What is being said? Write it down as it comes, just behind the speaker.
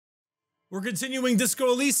We're continuing Disco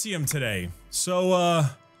Elysium today. So,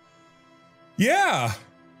 yeah.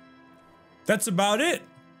 That's about it.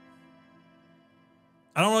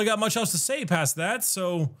 I don't really got much else to say past that,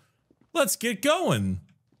 so let's get going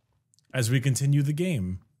as we continue the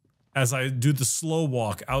game. As I do the slow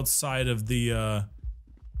walk outside of the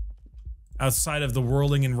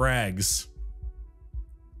whirling in rags.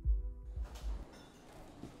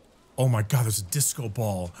 Oh my god, there's a disco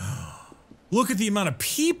ball. Look at the amount of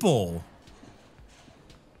people.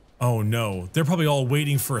 Oh no, they're probably all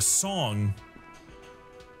waiting for a song.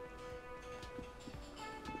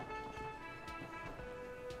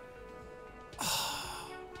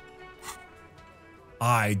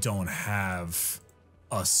 I don't have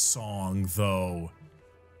a song though.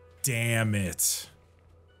 Damn it.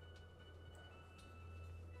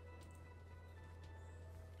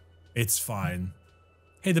 It's fine.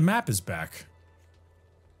 Hey, the map is back.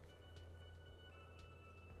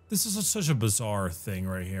 This is such a bizarre thing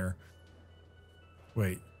right here.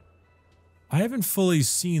 Wait. I haven't fully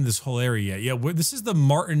seen this whole area yet. Yeah, this is the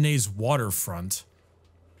Martinez waterfront.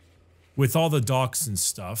 With all the docks and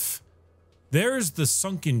stuff. There's the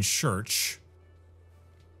sunken church.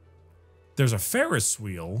 There's a Ferris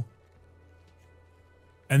wheel.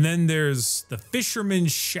 And then there's the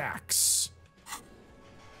fisherman's shacks.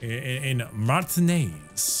 In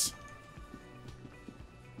Martinez.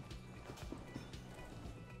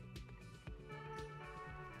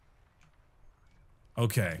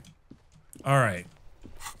 Okay. All right.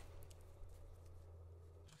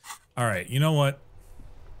 All right. You know what?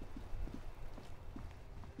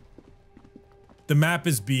 The map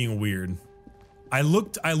is being weird. I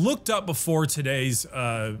looked up before today's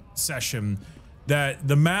session that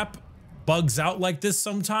the map bugs out like this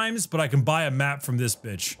sometimes, but I can buy a map from this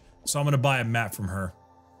bitch. So I'm gonna buy a map from her.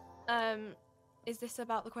 Is this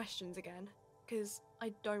about the questions again? Because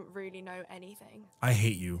I don't really know anything. I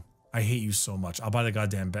hate you. I hate you so much. I'll buy the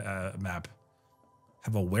goddamn map.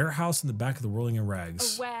 Have a warehouse in the back of the Whirling in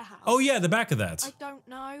Rags. A warehouse? Oh yeah, the back of that. I don't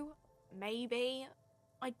know. Maybe.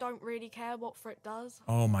 I don't really care what Frit does.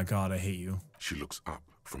 Oh my god, I hate you. She looks up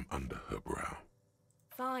from under her brow.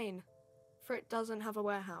 Fine. Frit doesn't have a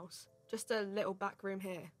warehouse. Just a little back room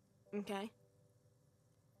here. Okay?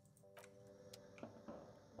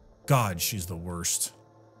 God, she's the worst.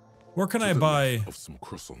 Where can To I the buy... left of some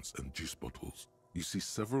croissants and juice bottles, you see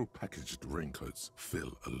several packaged raincoats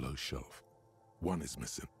fill a low shelf. One is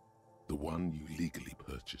missing. The one you legally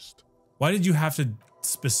purchased. Why did you have to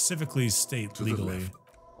specifically state legally?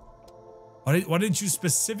 Why did you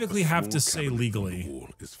specifically have to say legally? The wall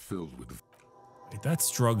is filled with... Wait, that's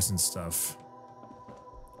drugs and stuff.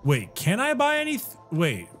 Wait, can I buy any?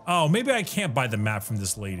 Wait, oh, maybe I can't buy the map from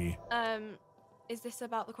this lady. Is this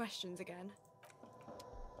about the questions again?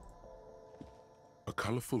 A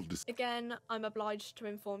colorful... Again, I'm obliged to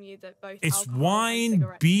inform you that both It's alcohol wine,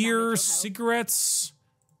 and beer, cigarettes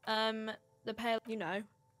cigarettes. the pale, you know.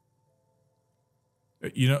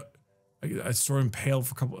 You know, I stored in pale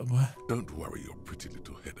for a couple of... What? Don't worry your pretty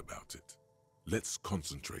little head about it. Let's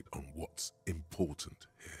concentrate on what's important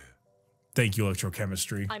here. Thank you,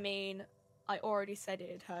 electrochemistry. I mean, I already said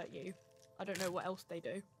it'd hurt you. I don't know what else they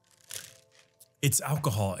do. It's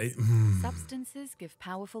alcohol. Substances give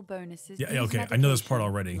powerful bonuses. Yeah, okay, I know this part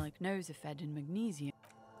already. Like nosophed and magnesium.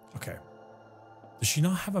 Okay. Does she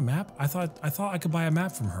not have a map? I thought I could buy a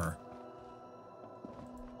map from her.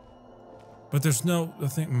 But there's no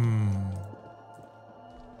thing.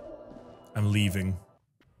 I'm leaving.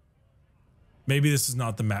 Maybe this is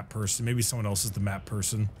not the map person. Maybe someone else is the map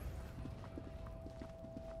person.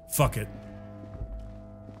 Fuck it.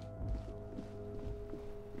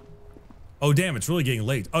 Oh, damn, it's really getting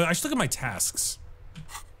late. Oh, I should look at my tasks.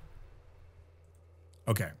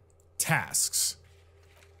 Okay. Tasks.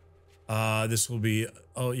 This will be...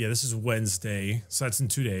 Oh, yeah, this is Wednesday. So that's in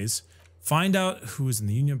 2 days. Find out who is in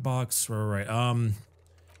the union box. Right. End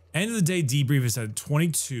of the day debrief is at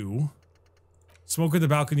 22. Smoke at the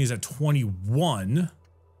balcony is at 21.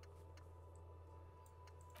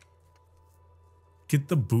 Get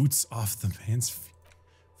the boots off the man's feet.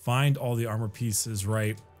 Find all the armor pieces,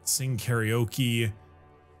 right? Sing karaoke,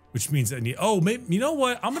 which means I need... Oh, maybe, you know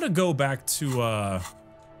what? I'm gonna go back to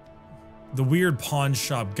the weird pawn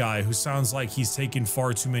shop guy who sounds like he's taken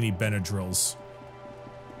far too many Benadryls.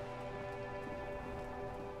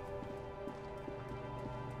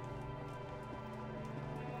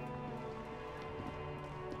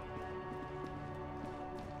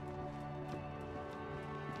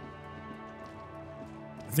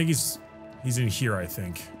 I think he's in here, I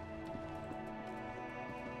think.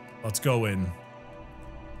 Let's go in.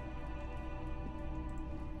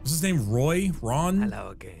 What's his name? Roy? Ron?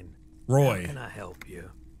 Hello again. Roy. How can I help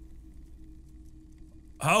you?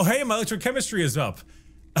 Oh, hey, my electrochemistry is up.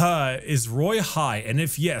 Is Roy high? And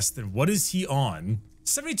if yes, then what is he on?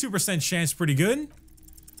 72% chance, pretty good.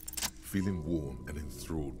 Feeling warm and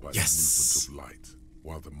enthralled by the movement of light,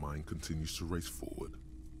 while the mind continues to race forward.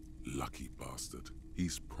 Lucky bastard.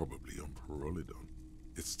 He's probably on Pyrrolidon.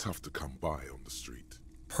 It's tough to come by on the street.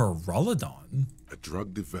 Pyrrolidon? A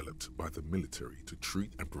drug developed by the military to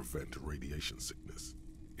treat and prevent radiation sickness.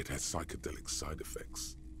 It has psychedelic side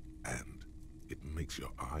effects, and it makes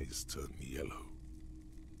your eyes turn yellow.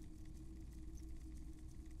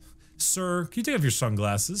 Sir, can you take off your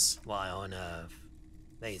sunglasses? Why on earth?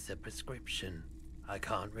 These are prescription. I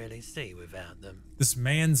can't really see without them. This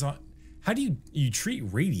man's on... How do you treat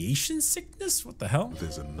radiation sickness? What the hell?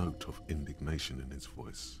 There's a note of indignation in his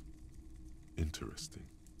voice. Interesting.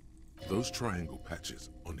 Those triangle patches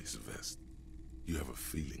on his vest, you have a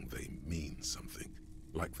feeling they mean something,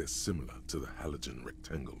 like they're similar to the halogen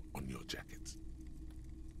rectangle on your jacket.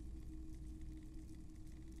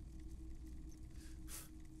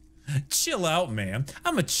 Chill out, man.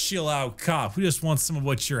 I'm a chill out cop who just wants some of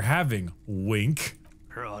what you're having. Wink.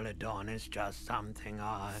 Pyrrolidon is just something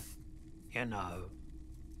you know,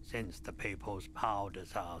 since the People's Pile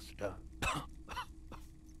disaster.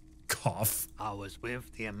 Cough. I was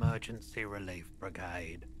with the Emergency Relief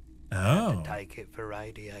Brigade. Oh. I had to take it for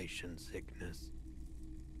radiation sickness.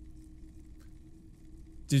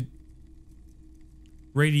 Did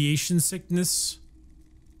radiation sickness?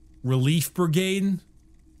 Relief brigade?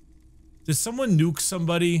 Did someone nuke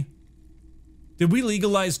somebody? Did we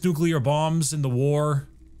legalize nuclear bombs in the war?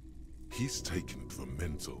 He's taken for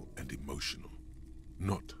mental and emotional,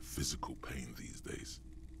 not physical pain these days.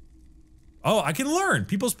 Oh, I can learn.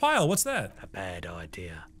 People's Pile. What's that? A bad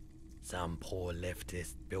idea. Some poor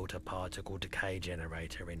leftist built a particle decay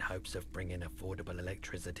generator in hopes of bringing affordable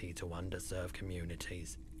electricity to underserved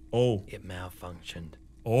communities. Oh. It malfunctioned.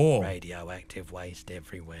 Oh. Radioactive waste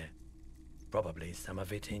everywhere. Probably some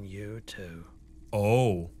of it in you too.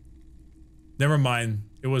 Oh. Never mind.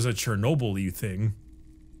 It was a Chernobyl-y thing.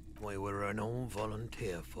 We were an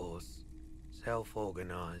all-volunteer force.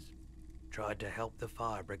 Self-organized. Tried to help the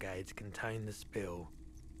fire brigades contain the spill.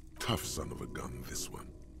 Tough son of a gun, this one.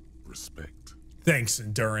 Respect. Thanks,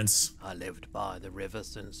 Endurance. I lived by the river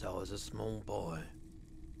since I was a small boy.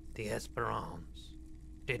 The Esperance.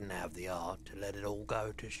 Didn't have the art to let it all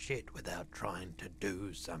go to shit without trying to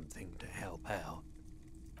do something to help out.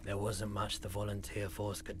 There wasn't much the volunteer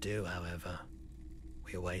force could do, however.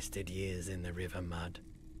 We wasted years in the river mud.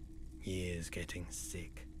 Years getting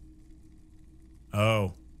sick.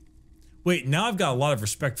 Oh. Wait, now I've got a lot of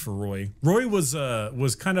respect for Roy. Roy was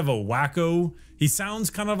kind of a wacko. He sounds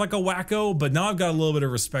kind of like a wacko, but now I've got a little bit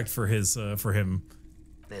of respect for for him.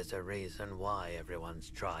 There's a reason why everyone's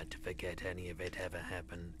tried to forget any of it ever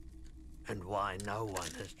happened, and why no one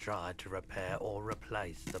has tried to repair or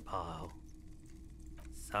replace the pile.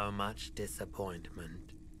 So much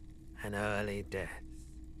disappointment and early deaths.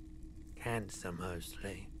 Cancer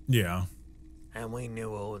mostly. Yeah. And we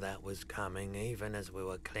knew all that was coming even as we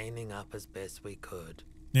were cleaning up as best we could.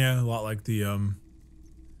 Yeah, a lot like the,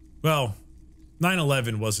 well,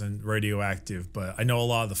 9/11 wasn't radioactive, but I know a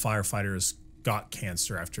lot of the firefighters got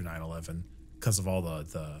cancer after 9/11 because of all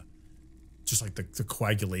the just like the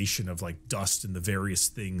coagulation of like dust and the various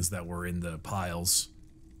things that were in the piles.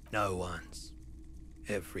 No one's.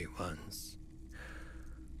 Everyone's.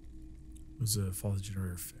 It was a fault the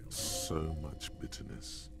generator failed. So much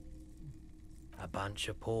bitterness. A bunch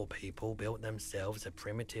of poor people built themselves a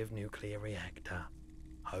primitive nuclear reactor,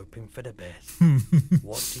 hoping for the best.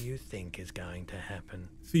 What do you think is going to happen?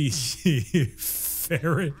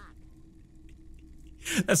 Ferret.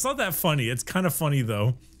 That's not that funny. It's kind of funny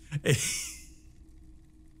though.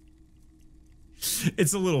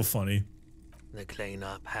 It's a little funny. The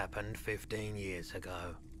cleanup happened 15 years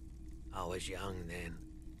ago. I was young then.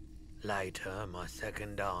 Later, my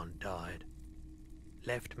second aunt died.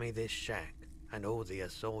 Left me this shack and all the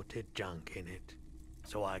assorted junk in it.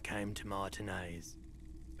 So I came to Martinez.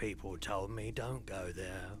 People told me don't go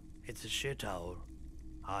there. It's a shithole.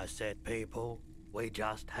 I said, people, we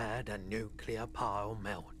just had a nuclear pile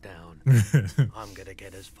meltdown. I'm gonna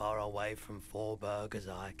get as far away from Forburg as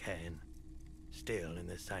I can. Still in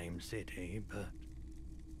the same city, but...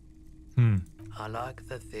 I like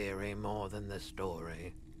the theory more than the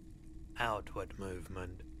story. Outward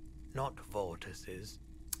movement, not vortices.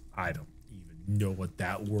 I don't even know what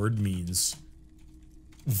that word means.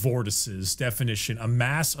 Vortices. Definition: a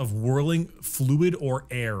mass of whirling fluid or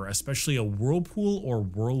air, especially a whirlpool or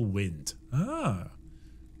whirlwind. Ah,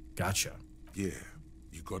 gotcha. Yeah,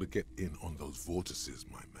 you gotta get in on those vortices,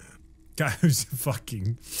 my man. Guy who's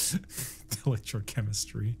fucking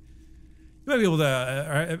electrochemistry. You might be able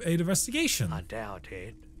to aid investigation. I doubt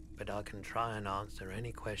it, but I can try and answer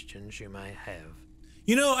any questions you may have.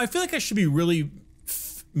 You know, I feel like I should be really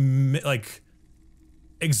like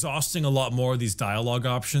exhausting a lot more of these dialogue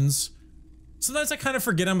options. Sometimes I kind of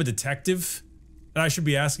forget I'm a detective and I should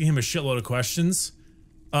be asking him a shitload of questions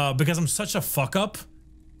because I'm such a fuck up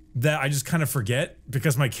that I just kind of forget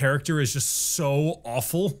because my character is just so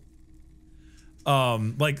awful.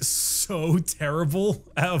 Like so terrible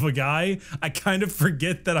of a guy. I kind of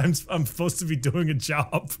forget that I'm supposed to be doing a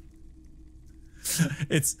job.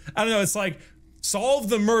 It's, I don't know, it's like, solve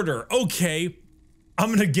the murder. Okay, I'm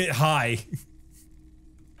gonna get high.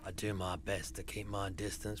 I do my best to keep my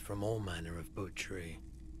distance from all manner of butchery.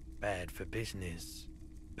 Bad for business,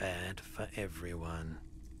 bad for everyone.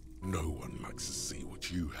 No one likes to see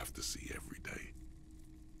what you have to see every day.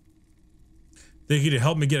 Think you to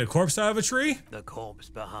help me get a corpse out of a tree? The corpse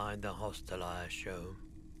behind the hostel, I assume.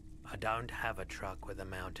 I don't have a truck with a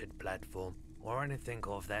mounted platform or anything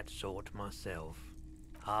of that sort myself.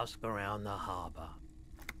 Ask around the harbour.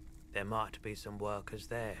 There might be some workers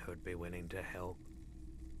there who'd be willing to help.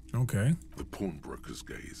 Okay. The pawnbroker's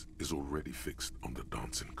gaze is already fixed on the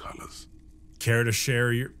dancing colors. Care to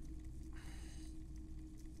share your...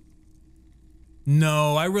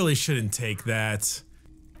 No, I really shouldn't take that.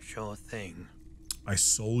 Sure thing. I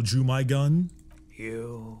sold you my gun?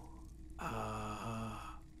 You,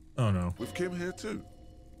 Oh no. With Kim here too.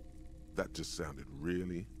 That just sounded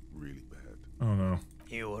really, really bad. Oh no.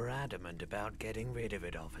 You were adamant about getting rid of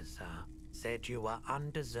it, officer. Said you were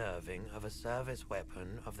undeserving of a service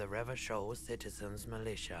weapon of the Revachol Citizens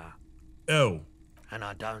Militia. Oh. And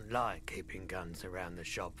I don't like keeping guns around the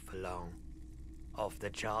shop for long. Off the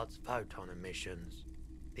charts photon emissions.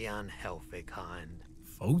 The unhealthy kind.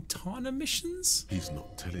 Photon emissions? He's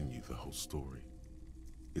not telling you the whole story.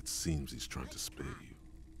 It seems he's trying to spare you.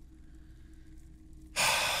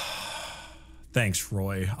 Thanks,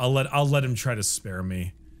 Roy. I'll let him try to spare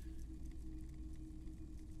me.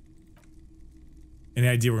 Any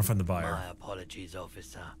idea we're gonna find the buyer? My apologies,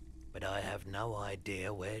 officer, but I have no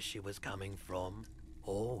idea where she was coming from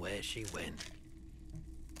or where she went.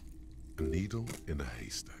 A needle in a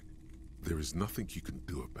haystack. There is nothing you can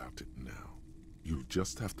do about it now. You'll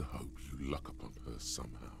just have to hope you luck upon her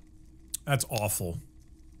somehow. That's awful.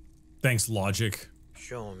 Thanks, Logic.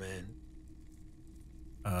 Sure, man.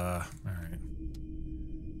 All right.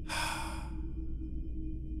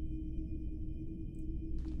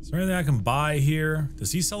 Is there anything I can buy here?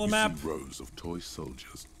 Does he sell a map? You see rows of toy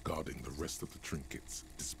soldiers guarding the rest of the trinkets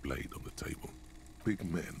displayed on the table. Big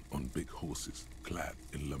men on big horses, clad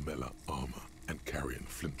in lamella armor and carrying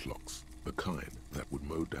flintlocks, the kind that would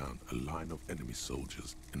mow down a line of enemy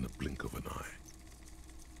soldiers in the blink of an eye.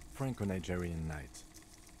 Franco-Nigerian knight.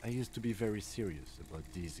 I used to be very serious about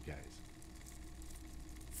these guys.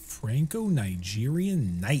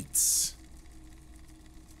 Franco-Nigerian Knights.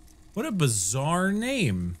 What a bizarre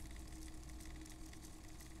name.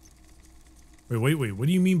 Wait. What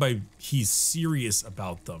do you mean by he's serious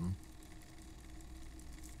about them?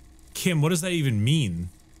 Kim, what does that even mean?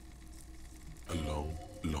 A long,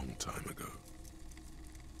 long time ago.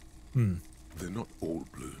 They're not all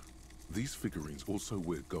blue. These figurines also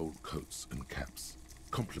wear gold coats and caps,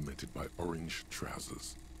 complemented by orange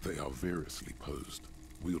trousers. They are variously posed,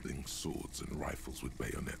 wielding swords and rifles with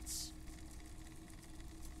bayonets.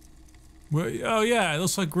 Well, oh yeah, it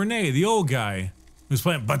looks like Rene, the old guy who's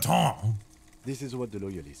playing baton. This is what the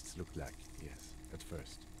loyalists looked like, yes, at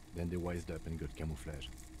first. Then they wised up and got camouflage.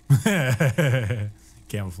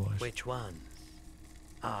 Camouflage. Which ones?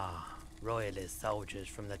 Ah, royalist soldiers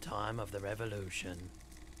from the time of the Revolution.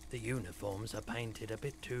 The uniforms are painted a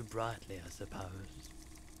bit too brightly, I suppose.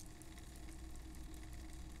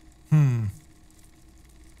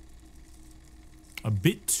 A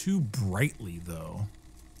bit too brightly, though.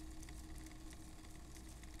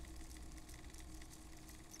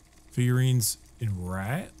 Figurines in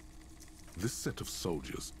rat? This set of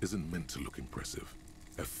soldiers isn't meant to look impressive.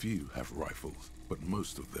 A few have rifles, but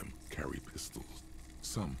most of them carry pistols.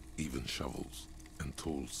 Some even shovels and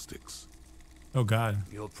tall sticks. Oh god.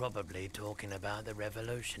 You're probably talking about the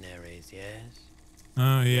revolutionaries, yes?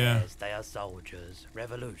 Oh yeah. Yes, they are soldiers,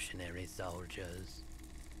 revolutionary soldiers.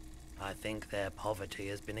 I think their poverty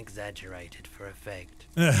has been exaggerated for effect.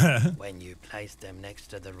 When you place them next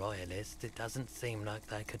to the royalists, it doesn't seem like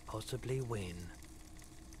they could possibly win.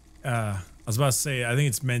 I was about to say, I think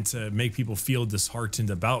it's meant to make people feel disheartened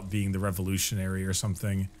about being the revolutionary or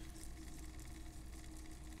something.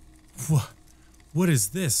 What is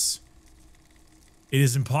this? It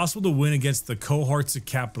is impossible to win against the cohorts of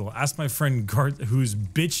capital. Ask my friend Garth, whose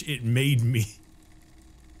bitch it made me.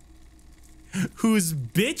 Whose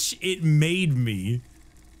bitch it made me.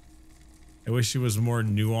 I wish it was more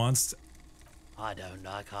nuanced. I don't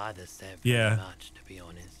like either set Yeah. very much, to be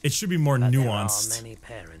honest. It should be more But nuanced. there are many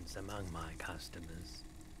parents among my customers.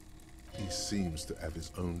 He seems to have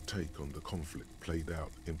his own take on the conflict played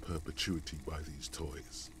out in perpetuity by these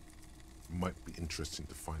toys. Might be interesting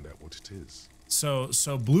to find out what it is. So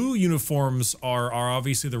blue uniforms are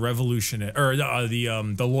obviously the revolutionary or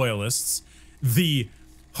the loyalists. The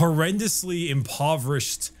horrendously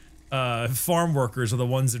impoverished farm workers are the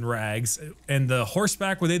ones in rags, and the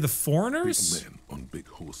horseback, were they the foreigners? Big men on big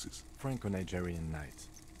horses. Franco-Nigerian knights.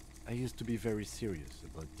 I used to be very serious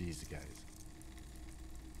about these guys.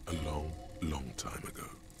 A long, long time ago.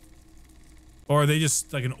 Or are they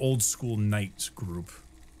just like an old school knight group?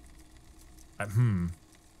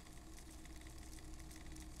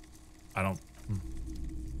 I don't.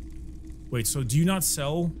 Wait, so do you not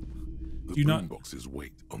sell? The boomboxes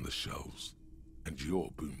wait on the shelves. And your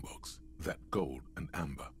boombox, that gold and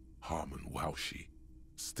amber Harmon Waushi,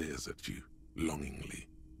 stares at you longingly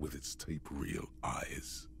with its tape reel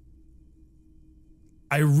eyes.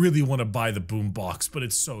 I really want to buy the boombox, but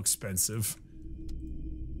it's so expensive.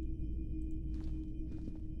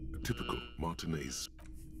 A typical Martinez.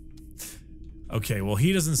 Okay, well,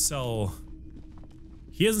 he doesn't sell.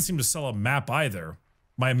 He doesn't seem to sell a map either.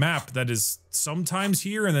 My map that is sometimes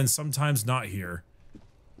here and then sometimes not here.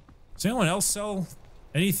 Does anyone else sell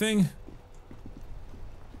anything?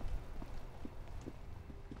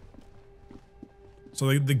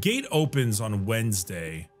 So the gate opens on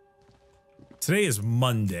Wednesday. Today is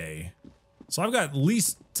Monday. So I've got at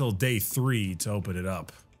least till day 3 to open it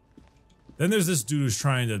up. Then there's this dude who's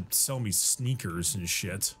trying to sell me sneakers and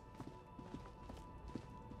shit.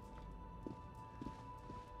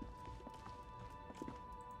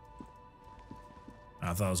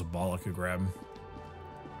 I thought it was a ball I could grab.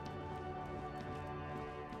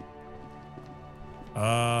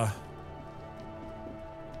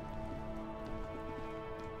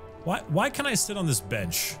 Why can I sit on this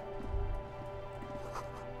bench?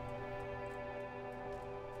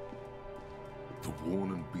 The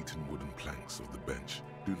worn and beaten wooden planks of the bench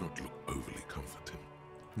do not look overly comforting.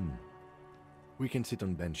 We can sit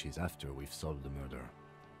on benches after we've solved the murder.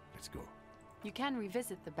 Let's go. You can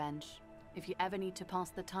revisit the bench if you ever need to pass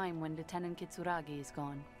the time when Lieutenant Kitsuragi is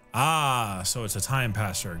gone. Ah, so it's a time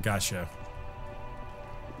passer. Gotcha.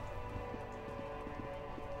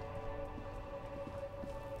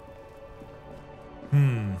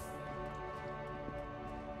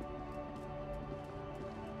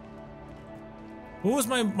 What was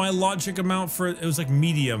my logic amount for it? It was like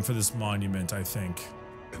medium for this monument, I think.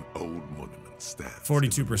 An old monument stands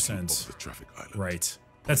 42%. of the traffic island. Right.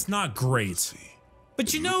 That's not great. But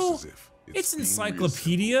It you looks know, as if it's being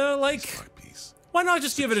encyclopedia, reassembled like, piece by piece, why not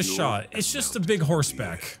just give it a secured shot? and It's just a mounted big in the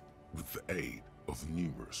horseback. air with the aid of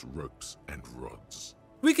numerous ropes and rods.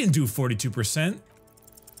 We can do 42%.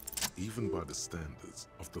 Even by the standards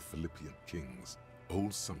of the Philippian kings,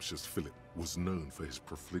 old sumptuous Philip was known for his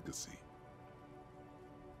profligacy.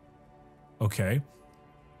 Okay.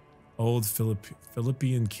 Old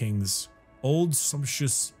Philippian kings. Old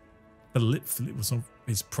sumptuous Philip was some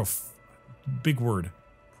his big word.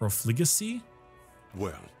 Profligacy?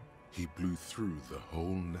 Well, he blew through the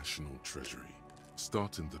whole national treasury,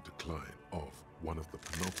 starting the decline of one of the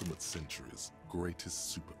penultimate century's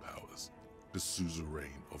greatest superpowers, the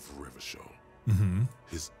suzerain of Revachol.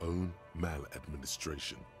 His own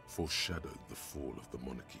maladministration foreshadowed the fall of the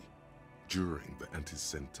monarchy. During the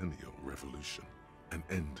anti-centennial revolution, an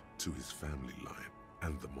end to his family line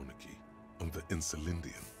and the monarchy on the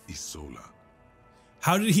Insulindian Isola.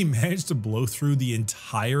 How did he manage to blow through the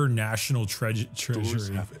entire national Stories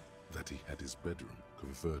treasury? have it that he had his bedroom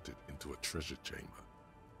converted into a treasure chamber,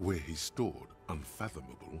 where he stored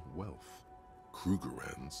unfathomable wealth.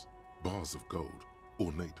 Krugerrands, bars of gold,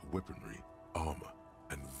 ornate weaponry, armor,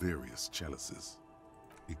 and various chalices.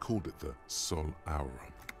 He called it the Sol Aurum.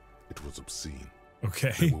 It was obscene.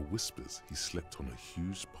 Okay. There were whispers he slept on a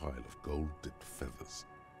huge pile of gold-dipped feathers,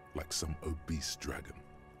 like some obese dragon,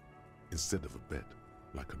 instead of a bed,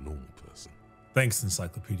 like a normal person. Thanks,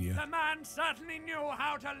 Encyclopedia. The man certainly knew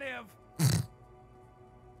how to live.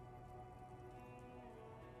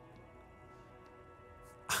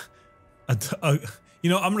 You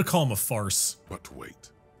know, I'm going to call him a farce. But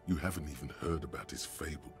wait, you haven't even heard about his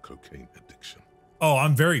fabled cocaine addiction. Oh,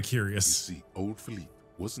 I'm very You curious. see, old Philippe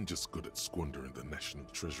wasn't just good at squandering the national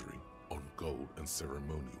treasury on gold and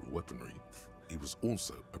ceremonial weaponry. He was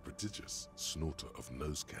also a prodigious snorter of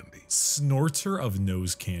nose candy. Snorter of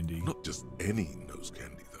nose candy. Not just any nose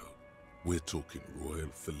candy, though. We're talking Royal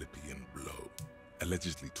Philippian Blow,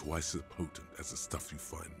 allegedly twice as potent as the stuff you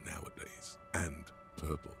find nowadays. And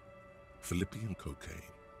purple. Philippian cocaine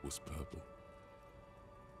was purple.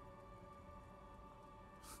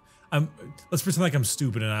 Let's pretend like I'm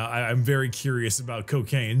stupid and I'm very curious about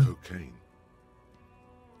cocaine. Cocaine.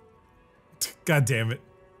 God damn it.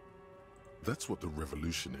 That's what the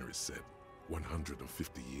revolutionaries said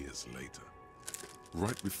 150 years later.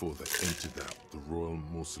 Right before they emptied out the royal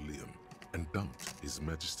mausoleum and dumped His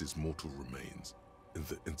Majesty's mortal remains in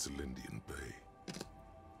the Insulindian Bay.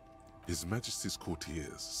 His Majesty's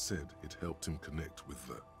courtiers said it helped him connect with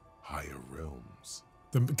the higher realms.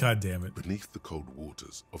 God damn it. Beneath the cold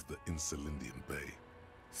waters of the Insulindian Bay,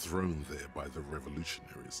 thrown there by the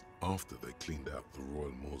revolutionaries after they cleaned out the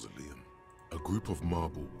royal mausoleum, a group of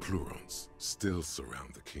marble plurons still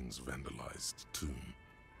surround the king's vandalized tomb.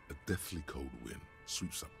 A deathly cold wind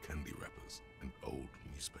sweeps up candy wrappers and old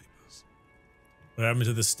newspapers. What happened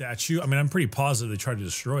to the statue? I mean, I'm pretty positive they tried to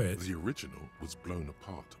destroy it. The original was blown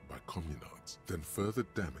apart by communards, then further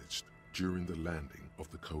damaged during the landing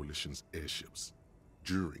of the coalition's airships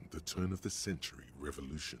during the turn-of-the-century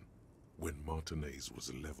revolution, when Martinez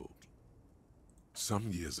was leveled. Some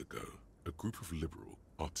years ago, a group of liberal,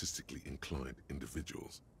 artistically inclined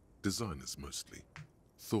individuals, designers mostly,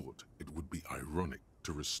 thought it would be ironic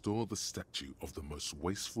to restore the statue of the most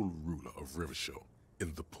wasteful ruler of Revachol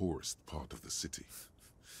in the poorest part of the city.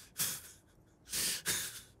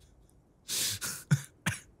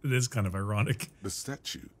 It is kind of ironic. The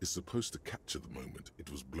statue is supposed to capture the moment it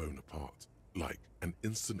was blown apart, like an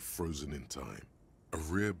instant frozen in time, a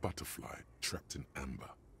rare butterfly trapped in amber,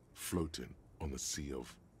 floating on a sea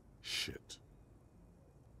of shit.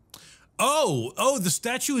 Oh, the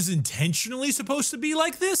statue is intentionally supposed to be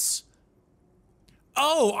like this?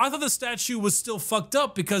 Oh, I thought the statue was still fucked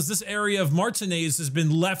up because this area of Martinez has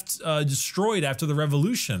been left destroyed after the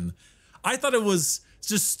revolution. I thought it was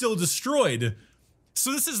just still destroyed.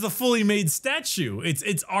 So this is the fully made statue.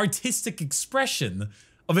 It's artistic expression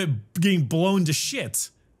of it getting blown to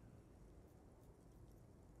shit.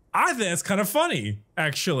 I think that's kind of funny,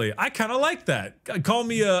 actually. I kind of like that. Call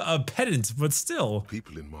me a pedant, but still.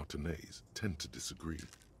 People in Martinez tend to disagree,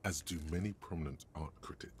 as do many prominent art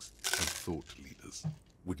critics and thought leaders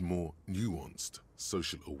with more nuanced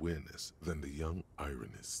social awareness than the young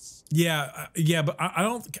ironists. Yeah, but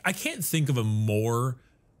I can't think of a more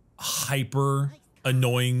hyper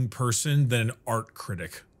annoying person than an art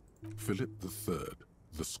critic. Philip III,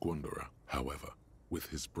 the Squanderer, however, with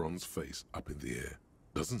his bronze face up in the air,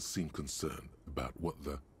 doesn't seem concerned about what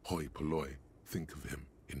the hoi polloi think of him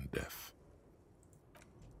in death.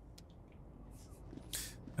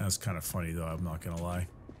 That's kind of funny, though, I'm not gonna lie.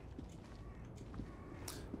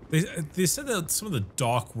 They said that some of the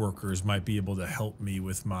dock workers might be able to help me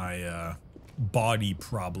with my body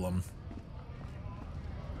problem.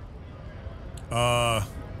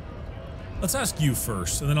 Let's ask you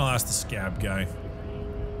first, and then I'll ask the scab guy.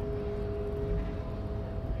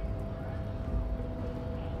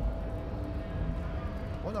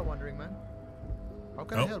 What are wondering, man? How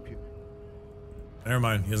can I help you? Never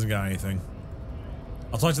mind, he hasn't got anything.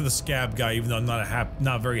 I'll talk to the scab guy, even though I'm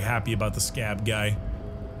not very happy about the scab guy.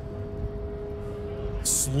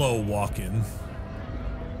 Slow walking.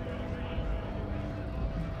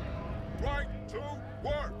 Right to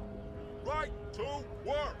work! Right to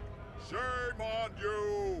work! Shame on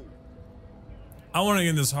you! I want to get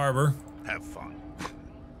in this harbor. Have fun.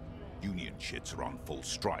 Union shits are on full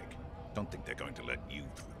strike. Don't think they're going to let you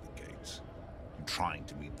through the gates. I'm trying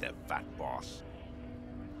to meet their fat boss.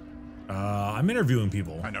 I'm interviewing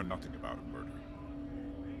people. I know nothing about a murder.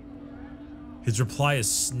 His reply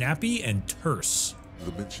is snappy and terse.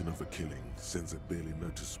 The mention of a killing sends a barely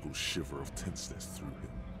noticeable shiver of tenseness through him.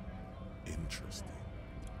 Interesting.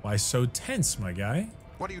 Why so tense, my guy?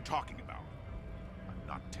 What are you talking about? I'm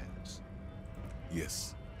not tense.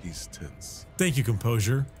 Yes, he's tense. Thank you,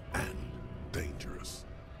 composure. And dangerous.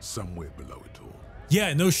 Somewhere below it all.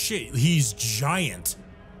 Yeah, no shit. He's giant.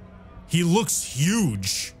 He looks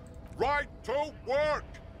huge. Right to work!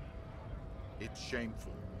 It's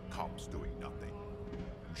shameful. Cops doing nothing.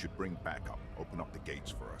 You should bring backup. Open up the gates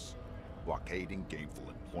for us. Blockading gainful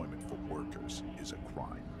employment for workers is a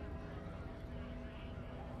crime.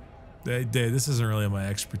 This isn't really my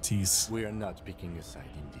expertise. We are not picking a side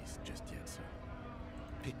in this just yet, sir.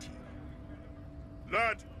 Pity.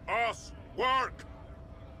 Let us work!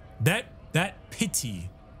 That pity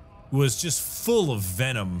was just full of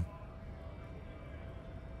venom.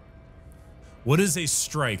 What is a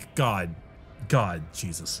strike? God, God,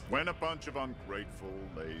 Jesus. When a bunch of ungrateful,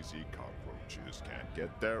 lazy cockroaches can't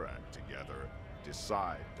get their act together,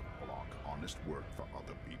 decide to block honest work for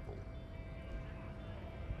other people.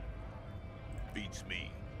 Beats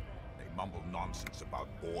me. They mumble nonsense about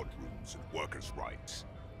boardrooms and workers' rights,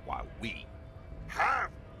 while we have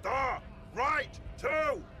the right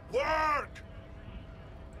to work!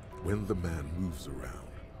 When the man moves around,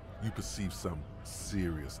 you perceive some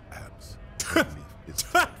serious abs underneath his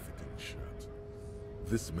tight-fitting shirt.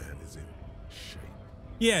 This man is in shape.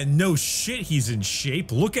 Yeah, no shit, he's in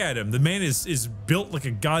shape. Look at him. The man is built like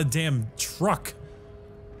a goddamn truck.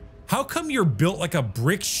 How come you're built like a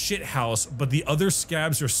brick shit house, but the other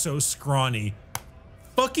scabs are so scrawny?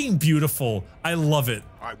 Fucking beautiful. I love it.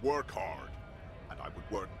 I work hard, and I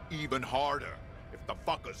would work even harder if the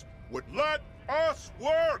fuckers would let us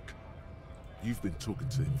work! You've been talking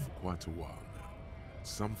to him for quite a while now.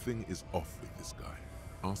 Something is off with this guy.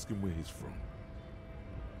 Ask him where he's from.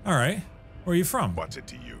 All right. Where are you from? What's it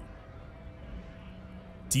to you?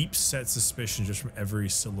 Deep set suspicion just from every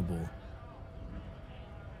syllable.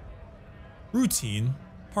 Routine.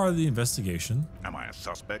 Part of the investigation. Am I a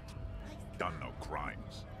suspect? Done no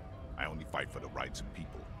crimes. I only fight for the rights of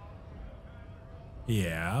people.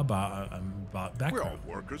 Yeah, about background.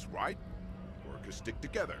 We're all workers, right? Workers stick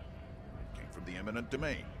together. Came from the eminent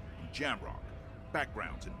domain, from Jamrock.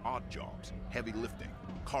 Backgrounds in odd jobs, heavy lifting,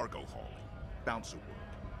 cargo hauling, bouncer work.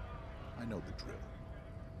 I know the drill.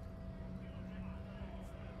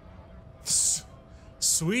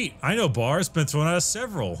 Sweet. I know bars. Been thrown out of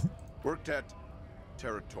several. Worked at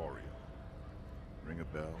Territorial. Ring a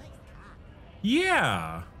bell?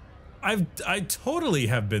 Yeah. I totally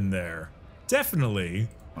have been there. Definitely.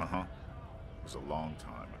 Uh-huh. It was a long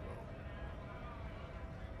time ago.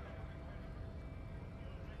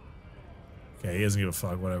 Okay, he doesn't give a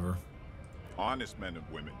fuck, whatever. Honest men and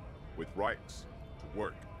women with rights to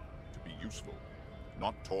work, to be useful,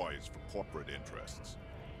 not toys for corporate interests.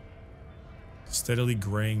 Steadily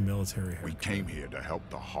graying military hair. We came here to help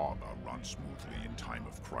the harbor run smoothly in time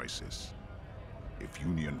of crisis. If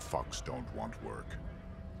Union fucks don't want work,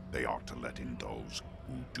 they ought to let in those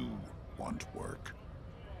who do want work.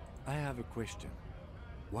 I have a question.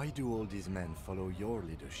 Why do all these men follow your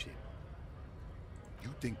leadership? You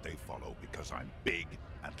think they follow because I'm big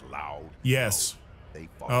and loud? Yes. No, they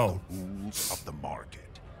follow the rules of the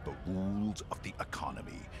market, the rules of the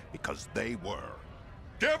economy, because they were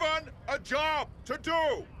given a job to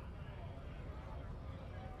do!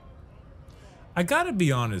 I gotta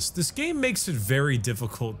be honest, this game makes it very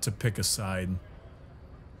difficult to pick a side.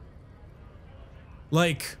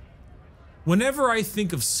 Like, whenever I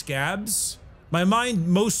think of scabs, my mind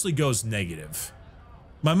mostly goes negative.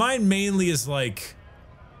 My mind mainly is like,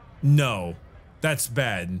 no, that's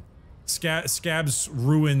bad. Scabs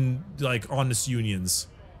ruin, like, honest unions.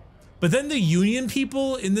 But then the union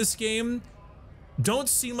people in this game don't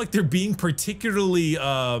seem like they're being particularly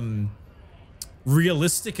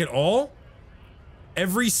realistic at all.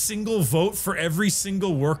 Every single vote for every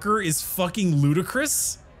single worker is fucking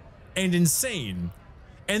ludicrous and insane.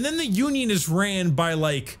 And then the union is ran by,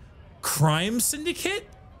 like, crime syndicate?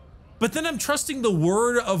 But then I'm trusting the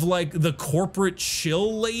word of, like, the corporate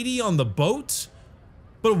shill lady on the boat?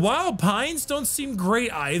 But Wild Pines don't seem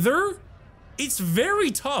great either? It's very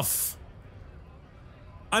tough.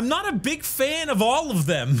 I'm not a big fan of all of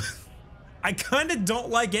them. I kind of don't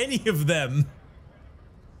like any of them.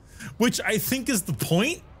 Which I think is the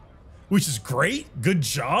point. Which is great. Good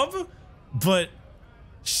job. But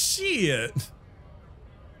shit.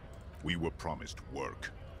 We were promised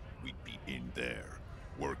work. We'd be in there,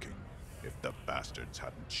 working, if the bastards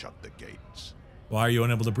hadn't shut the gates. Why are you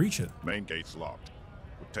unable to breach it? Main gate's locked.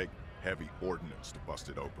 Would take heavy ordnance to bust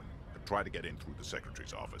it open. Could try to get in through the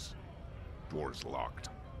secretary's office. Door's locked.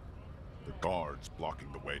 The guards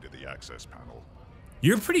blocking the way to the access panel.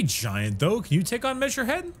 You're pretty giant, though. Can you take on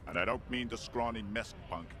Measurehead? And I don't mean the scrawny mess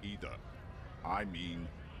punk either. I mean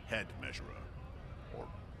head measurer. Or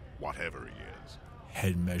whatever he is.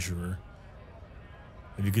 Head measurer.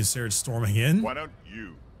 Have you considered storming in? Why don't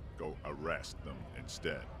you go arrest them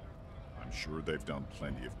instead? I'm sure they've done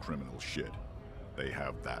plenty of criminal shit. They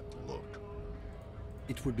have that look.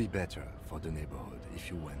 It would be better for the neighborhood if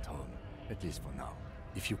you went home, at least for now,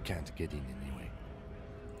 if you can't get in anyway.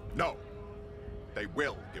 No! They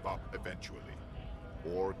will give up eventually.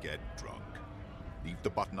 Or get drunk. Leave the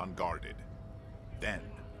button unguarded. Then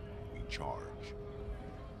we charge.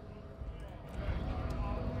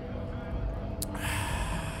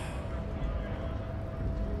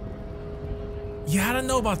 Yeah, I don't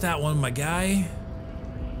know about that one, my guy.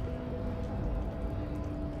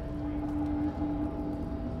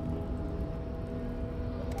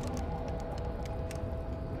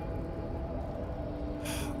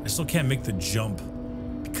 still can't make the jump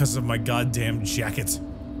because of my goddamn jacket.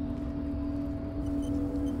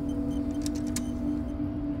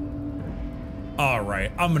 All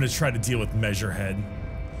right, I'm gonna try to deal with Measurehead.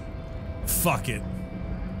 Fuck it.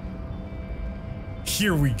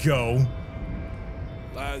 Here we go.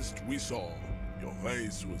 Last we saw, your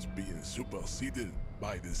race was being superseded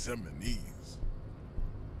by the Seminese.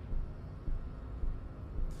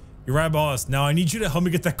 You're right, boss. Now I need you to help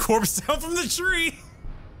me get that corpse down from the tree.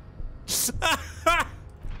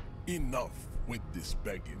 Enough with this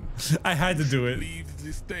begging. I had to do it. Leave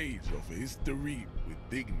the stage of history with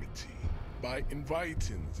dignity by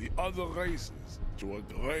inviting the other races to a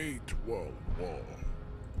great world war.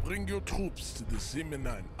 Bring your troops to the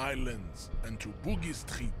Seminine Islands and to Boogie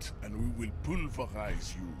Street, and we will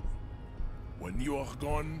pulverize you. When you are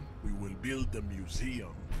gone, we will build a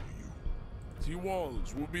museum for you. The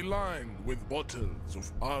walls will be lined with bottles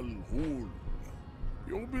of Al Ghul,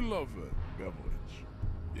 your beloved beverage.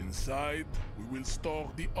 Inside, we will store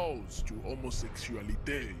the odes to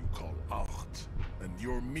homosexuality you call art, and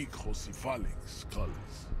your microcephalic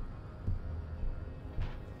skulls.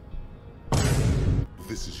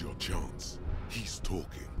 This is your chance. He's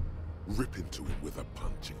talking. Rip into him with a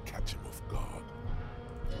punch and catch him off guard.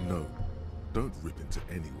 No, don't rip into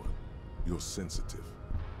anyone. You're sensitive.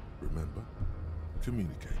 Remember?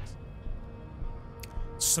 Communicate.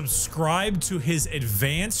 Subscribe to his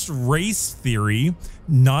advanced race theory.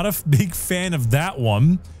 Not a big fan of that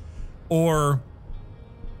one. Or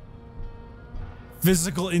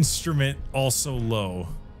physical instrument, also low.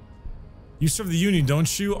 You serve the Union,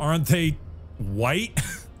 don't you? Aren't they white?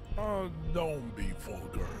 Don't be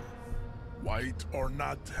vulgar. White or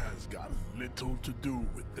not has got little to do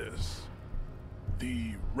with this.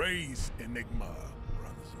 The race enigma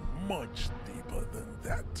runs much deeper than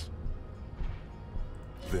that.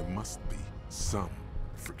 There must be some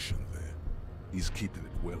friction there. He's keeping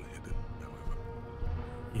it well hidden, however.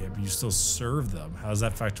 Yeah, but you still serve them. How does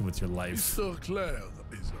that factor with your life? Mr. Clare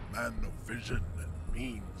is a man of vision and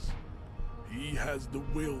means. He has the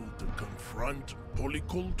will to confront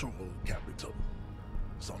polycultural capital.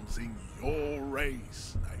 Something your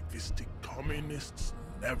race, naivistic communists,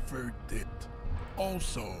 never did.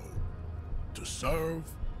 Also, to serve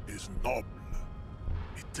is noble.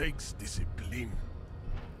 It takes discipline.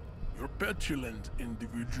 Your petulant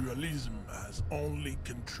individualism has only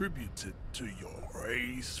contributed to your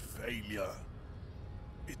race failure.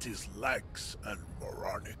 It is lax and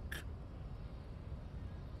moronic.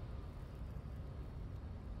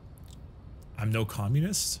 I'm no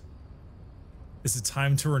communist? Is it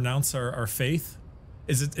time to renounce our faith?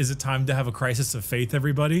 Is it time to have a crisis of faith,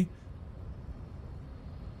 everybody?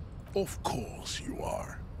 Of course you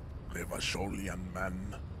are, Revacholian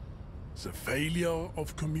man. The failure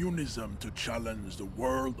of communism to challenge the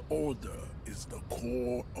world order is the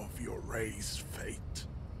core of your race fate.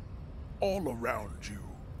 All around you,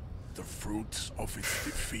 the fruits of its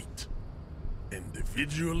defeat.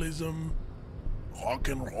 Individualism, rock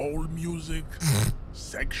and roll music,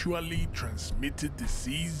 sexually transmitted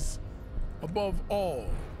disease, above all,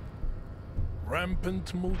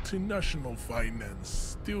 rampant multinational finance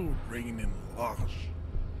still reigning large.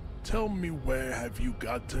 Tell me, where have you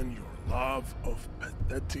gotten your love of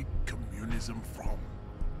pathetic communism from?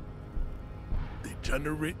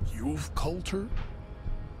 Degenerate youth culture?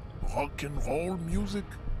 Rock and roll music?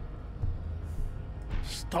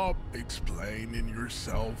 Stop explaining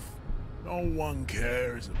yourself. No one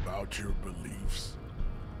cares about your beliefs.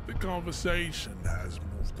 The conversation has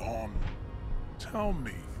moved on. Tell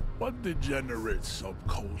me, what degenerate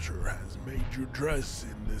subculture has made you dress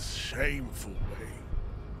in this shameful way?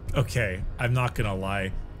 Okay, I'm not gonna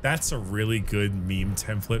lie. That's a really good meme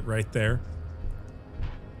template right there.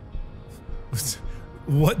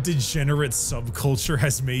 What degenerate subculture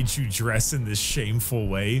has made you dress in this shameful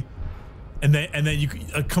way? And then you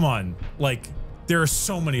come on, like, there are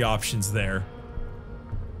so many options there.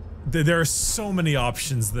 There are so many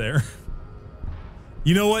options there.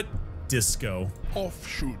 You know what? Disco.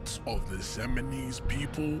 Offshoots of the Seminese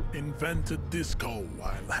people invented disco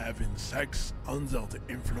while having sex under the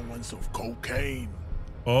influence of cocaine.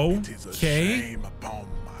 Oh, it is a shame upon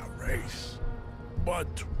my race.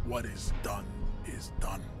 But what is done is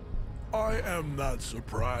done. I am not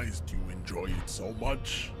surprised you enjoy it so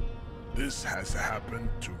much. This has happened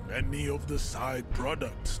to many of the side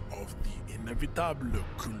products of the inevitable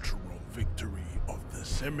cultural victory of the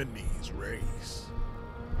Seminese race.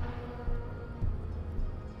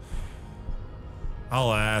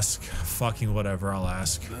 I'll ask. Fucking whatever, I'll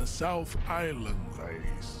ask. The South Island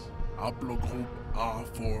race, haplogroup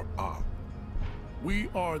A4A. We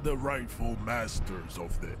are the rightful masters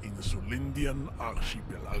of the Insulindian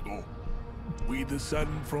archipelago. We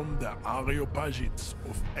descend from the Areopagites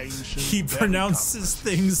of ancient. He pronounces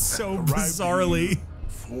things so bizarrely.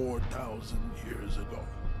 4,000 years ago.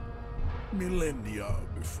 Millennia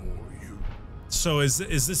before you. So is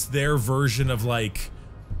this their version of like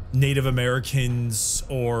Native Americans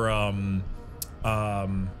or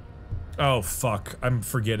oh fuck, I'm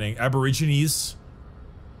forgetting. Aborigines?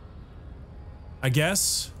 I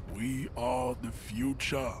guess. We are the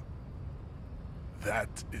future.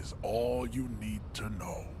 That is all you need to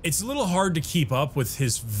know. It's a little hard to keep up with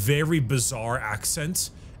his very bizarre accent,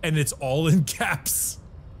 and it's all in caps.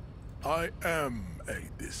 I am a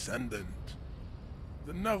descendant.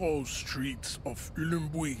 The narrow streets of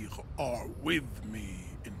Ulimbuir are with me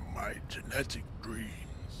in my genetic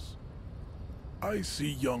dreams. I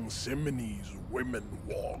see young Seminese women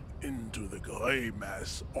walk into the grey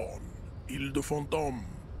mass on Ile de Fantôme,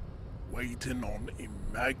 waiting on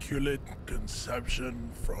immaculate conception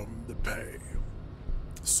from the pale.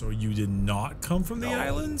 So you did not come from the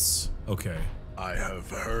islands? Okay. I have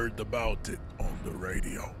heard about it on the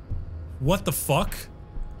radio. What the fuck?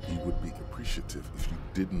 He would be appreciative if you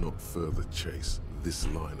did not further chase this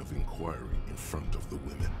line of inquiry in front of the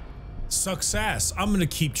women. Success. I'm gonna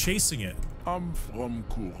keep chasing it. I'm from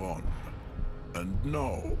Couronne. And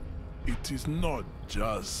no, it is not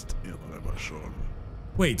just in Revachol.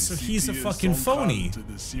 Wait, so he's a fucking phony. To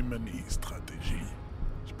the Simony strategy.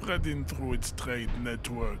 Spreading through its trade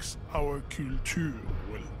networks, our culture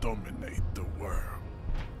will dominate the world.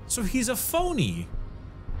 So he's a phony.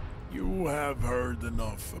 You have heard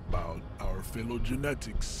enough about our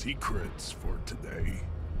phylogenetic secrets for today.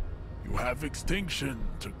 You have extinction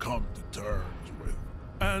to come to terms with,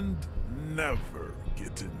 and never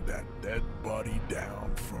getting that dead body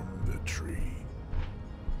down from the tree.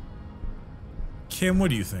 Kim, what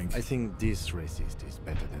do you think? I think this racist is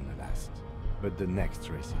better than the last, but the next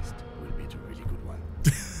racist will be the really good one.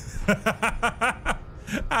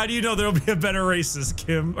 How do you know there'll be a better racist,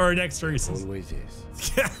 Kim, or next racist? Always is.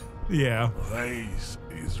 Yeah. Race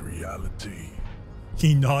is reality.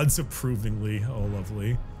 He nods approvingly. Oh,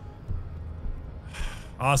 lovely.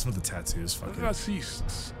 Awesome with the tattoos. Fuck it.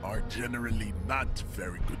 Racists are generally not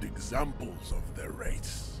very good examples of their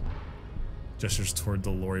race. Gestures toward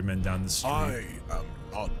the lorrymen down the street. I am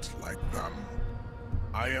not like them.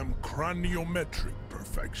 I am craniometric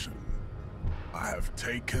perfection. I have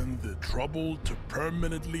taken the trouble to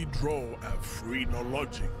permanently draw a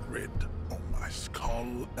phrenologic grid on my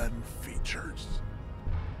skull and features.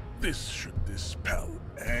 This should dispel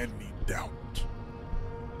any doubt.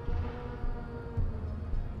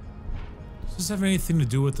 Does this have anything to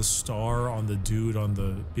do with the star on the dude on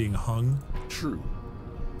the being hung? True.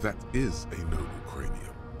 That is a noble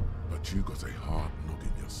cranium, but you got a hard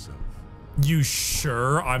noggin yourself. You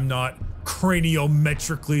sure I'm not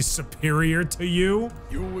craniometrically superior to you?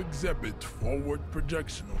 You exhibit forward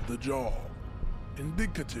projection of the jaw,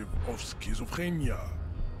 indicative of schizophrenia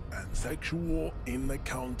and sexual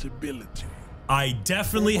inaccountability. I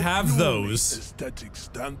definitely have those. Aesthetic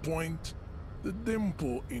standpoint, the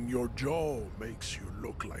dimple in your jaw makes you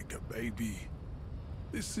look like a baby.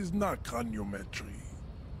 This is not craniometry,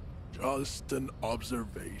 just an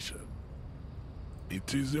observation.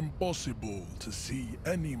 It is impossible to see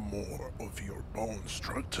any more of your bone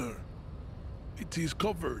structure. It is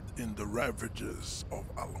covered in the ravages of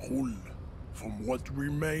Al-Hul. From what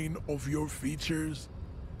remain of your features,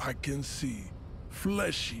 I can see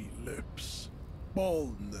fleshy lips,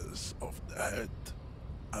 baldness of the head,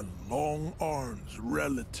 and long arms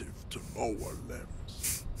relative to lower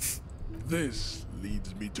limbs. This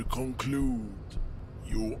leads me to conclude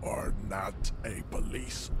you are not a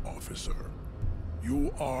police officer.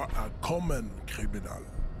 You are a common criminal,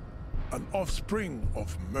 an offspring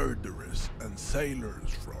of murderers and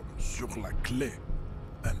sailors from Sur-la-Clé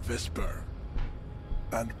and Vesper,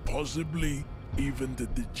 and possibly even the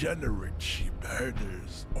degenerate sheep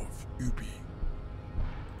herders of Ubi.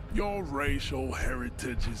 Your racial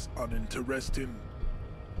heritage is uninteresting.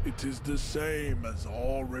 It is the same as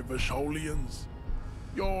all Revacholians.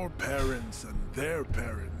 Your parents and their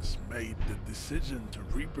parents made the decision to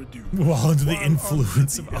reproduce while under the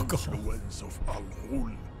influence of alcohol. Influence of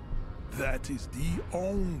Al-Hul. That is the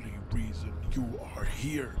only reason you are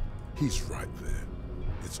here. He's right there.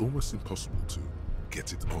 It's almost impossible to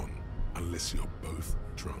get it on unless you're both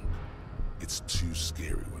drunk. It's too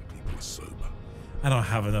scary when people are sober. I don't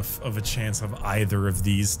have enough of a chance of either of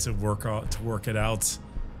these to work it out.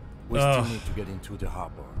 We still need to get into the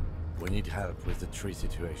harbor. We need help with the tree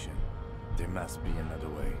situation. There must be another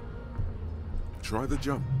way. Try the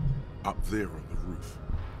jump. Up there on the roof.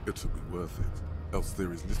 It'll be worth it. Else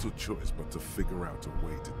there is little choice but to figure out a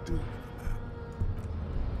way to deal with the man.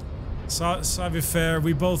 Savifair,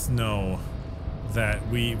 we both know that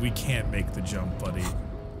we can't make the jump, buddy.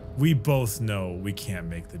 We both know we can't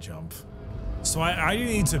make the jump. So I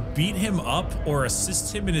need to beat him up or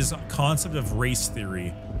assist him in his concept of race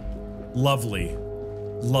theory. Lovely.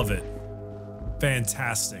 Love it.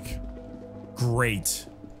 Fantastic. Great.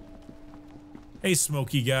 Hey,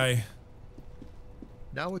 Smokey guy.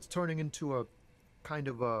 Now it's turning into a kind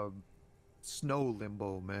of a snow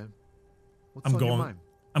limbo, man. What's on your mind?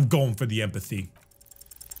 I'm going for the empathy.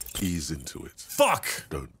 Ease into it. Fuck!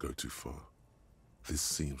 Don't go too far. This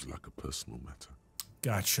seems like a personal matter.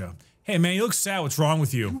 Gotcha. Hey man, you look sad. What's wrong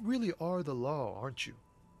with you? You really are the law, aren't you?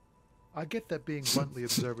 I get that being bluntly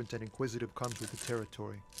observant and inquisitive comes with the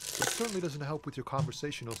territory, but it certainly doesn't help with your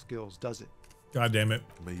conversational skills, does it? God damn it.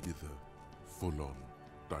 Maybe the full-on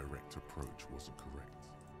direct approach wasn't correct.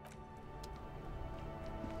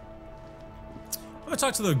 I'm gonna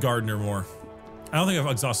talk to the gardener more. I don't think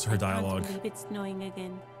I've exhausted her dialogue. I can't believe it's snowing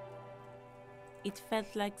again. It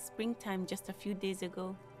felt like springtime just a few days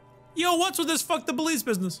ago. Yo, what's with this fuck the police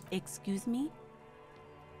business? Excuse me?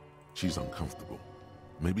 She's uncomfortable.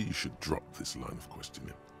 Maybe you should drop this line of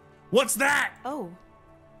questioning. What's that? Oh,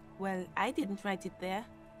 well, I didn't write it there.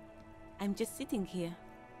 I'm just sitting here.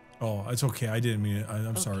 Oh, it's okay. I didn't mean it.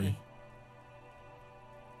 I'm sorry.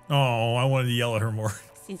 Oh, I wanted to yell at her more.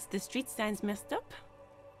 Since the street sign's messed up?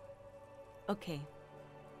 Okay,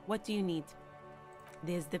 what do you need?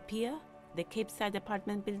 There's the pier, the Cape Side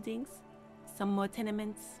apartment buildings, some more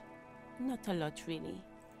tenements. Not a lot, really.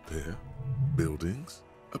 Pier? Buildings?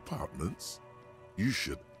 Apartments? You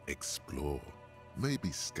should explore.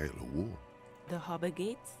 Maybe scale a wall. The harbor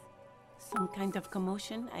gates? Some kind of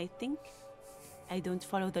commotion, I think. I don't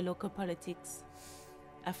follow the local politics.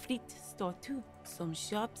 A fleet store too. Some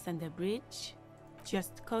shops and a bridge.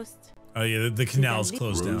 Just coast. Oh yeah, the canal's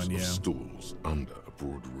closed Rows down, of yeah. stalls under a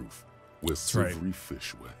broad roof, where silvery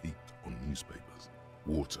fish were heaped on newspapers.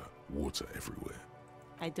 Water, water everywhere.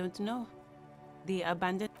 I don't know. They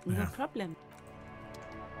abandoned, no problem.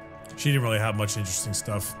 She didn't really have much interesting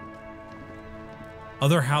stuff.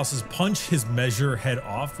 Other houses punch his measure head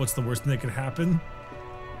off. What's the worst thing that could happen?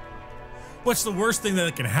 What's the worst thing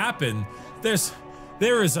that can happen?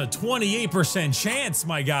 There is a 28% chance,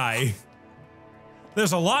 my guy.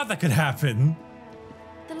 There's a lot that could happen.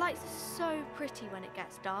 The lights are so pretty when it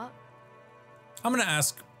gets dark. I'm gonna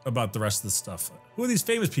ask about the rest of the stuff. Who are these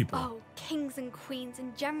famous people? Oh, kings and queens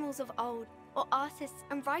and generals of old, or artists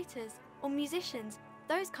and writers, or musicians,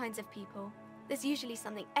 those kinds of people. There's usually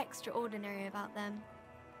something extraordinary about them.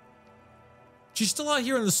 She's still out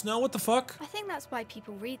here in the snow, what the fuck? I think that's why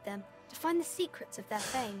people read them, to find the secrets of their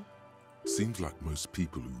fame. Seems like most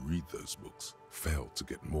people who read those books fail to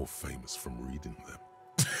get more famous from reading them.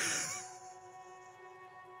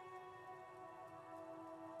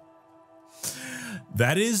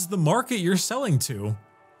 That is the market you're selling to.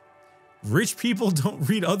 Rich people don't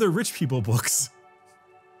read other rich people books.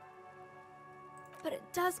 But it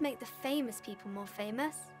does make the famous people more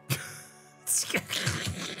famous.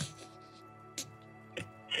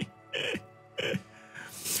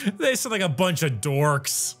 They sound like a bunch of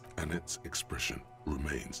dorks. Annette's expression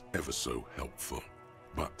remains ever so helpful,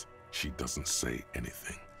 but she doesn't say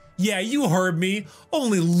anything. Yeah, you heard me.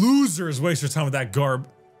 Only losers waste their time with that garb.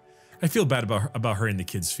 I feel bad about hurting the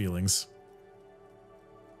kids' feelings.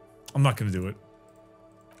 I'm not gonna do it.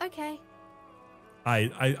 Okay. I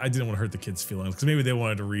didn't want to hurt the kids' feelings because maybe they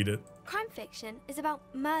wanted to read it. Crime fiction is about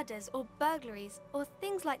murders or burglaries or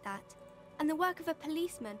things like that, and the work of a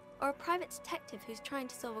policeman or a private detective who's trying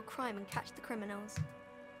to solve a crime and catch the criminals.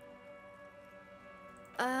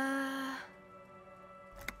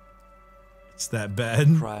 It's that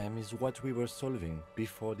bad. Crime is what we were solving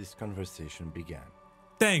before this conversation began.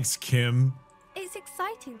 Thanks, Kim. It's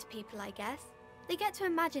exciting to people, I guess. They get to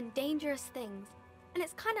imagine dangerous things, and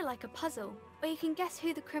it's kind of like a puzzle, where you can guess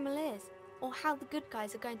who the criminal is, or how the good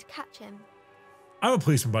guys are going to catch him. I'm a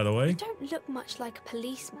policeman, by the way. You don't look much like a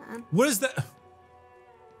policeman. What is that?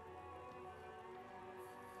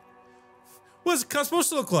 What's it supposed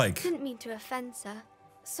to look like? Didn't mean to offend, sir.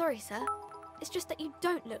 Sorry, sir. It's just that you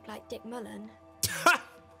don't look like Dick Mullen.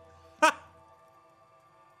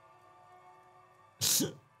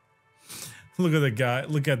 Look at the guy.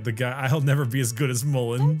 Look at the guy. I'll never be as good as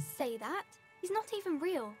Mullen. Don't say that. He's not even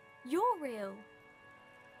real. You're real.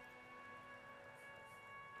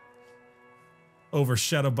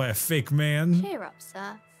 Overshadowed by a fake man. Cheer up,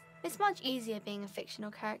 sir. It's much easier being a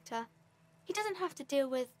fictional character. He doesn't have to deal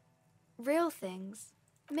with real things.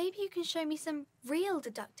 maybe you can show me some real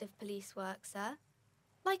deductive police work, sir.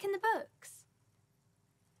 Like in the books.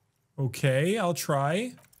 Okay, I'll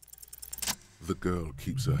try. The girl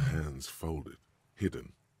keeps her hands folded,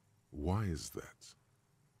 hidden. Why is that?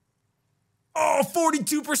 Oh,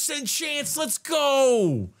 42% chance. Let's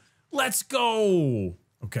go. Let's go.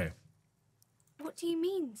 Okay. What do you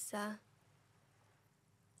mean, sir?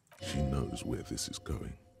 She knows where this is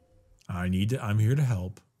going. I'm here to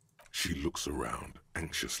help. She looks around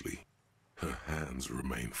anxiously. Her hands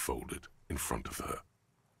remain folded in front of her.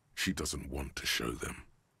 She doesn't want to show them.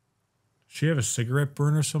 Does she have a cigarette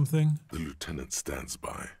burn or something? The lieutenant stands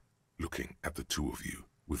by, looking at the two of you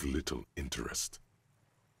with little interest.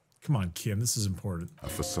 Come on, Kim, this is important. A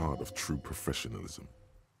facade of true professionalism.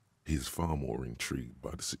 He is far more intrigued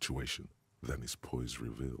by the situation than his poise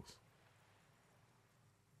reveals.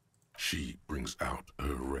 She brings out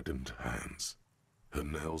her reddened hands, her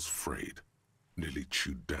nails frayed, nearly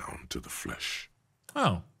chewed down to the flesh.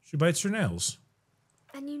 Oh, she bites her nails.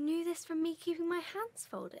 And you knew this from me keeping my hands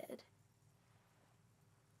folded?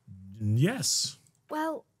 Yes.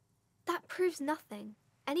 Well, that proves nothing.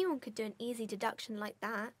 Anyone could do an easy deduction like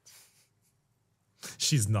that.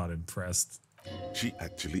 She's not impressed. She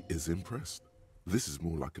actually is impressed. This is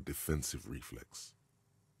more like a defensive reflex.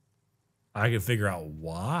 I can figure out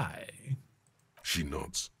why. She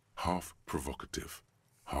nods, half provocative,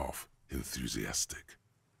 half enthusiastic.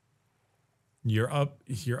 You're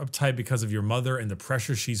uptight because of your mother and the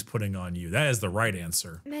pressure she's putting on you. That is the right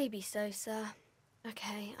answer. Maybe so, sir.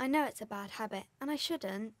 Okay, I know it's a bad habit, and I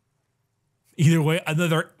shouldn't. Either way,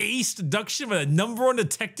 another ace deduction by the #1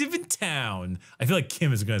 detective in town. I feel like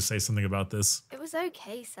Kim is going to say something about this. It was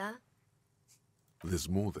okay, sir. There's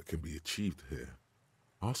more that can be achieved here.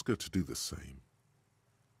 Ask her to do the same.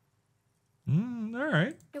 All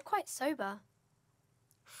right. You're quite sober.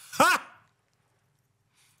 Ha!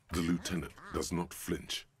 The lieutenant does not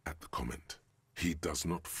flinch at the comment. He does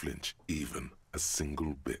not flinch even a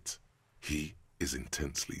single bit. He is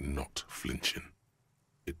intensely not flinching.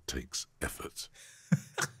 It takes effort.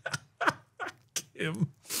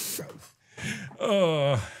 Kim.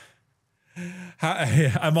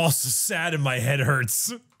 I'm also sad and my head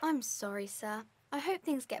hurts. I'm sorry, sir. I hope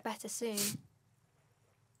things get better soon.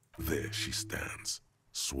 There she stands,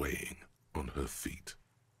 swaying on her feet,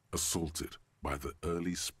 assaulted by the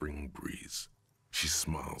early spring breeze. She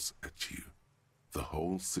smiles at you. The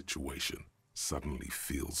whole situation suddenly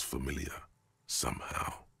feels familiar,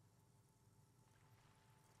 somehow.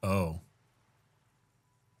 Oh.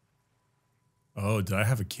 Oh, did I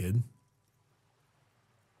have a kid?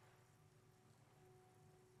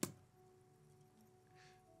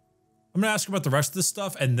 I'm going to ask her about the rest of this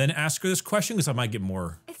stuff and then ask her this question because I might get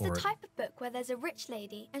more It's for the it. type of book where there's a rich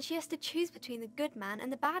lady and she has to choose between the good man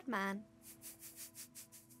and the bad man.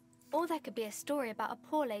 Or there could be a story about a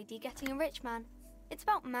poor lady getting a rich man. It's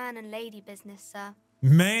about man and lady business, sir.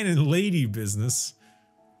 Man and lady business?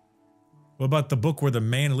 What about the book where the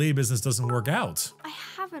man and lady business doesn't work out? I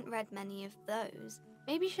haven't read many of those.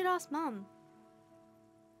 Maybe you should ask Mum.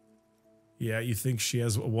 Yeah, you think she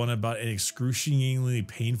has one about an excruciatingly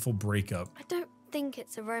painful breakup. I don't think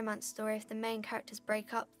it's a romance story if the main characters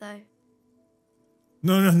break up, though.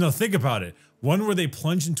 No, think about it. One where they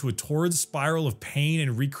plunge into a torrid spiral of pain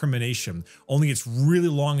and recrimination, only it's really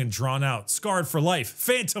long and drawn out. Scarred for life.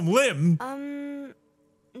 Phantom limb!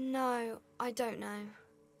 No, I don't know.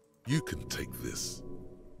 You can take this.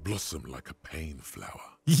 Blossom like a pain flower.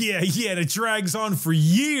 Yeah, and it drags on for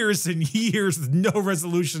years and years with no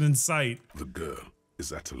resolution in sight. The girl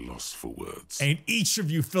is at a loss for words. And each of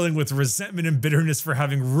you filling with resentment and bitterness for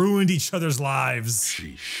having ruined each other's lives.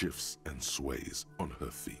 She shifts and sways on her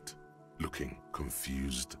feet, looking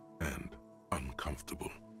confused and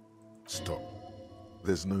uncomfortable. Stop.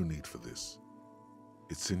 There's no need for this.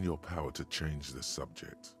 It's in your power to change the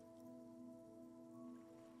subject.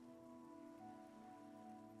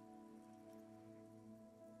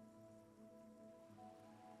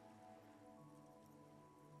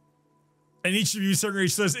 And each of you certainly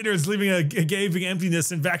says innards, leaving a gaping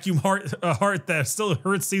emptiness and vacuum a heart that still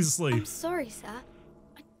hurts ceaselessly. I'm sorry, sir.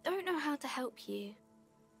 I don't know how to help you.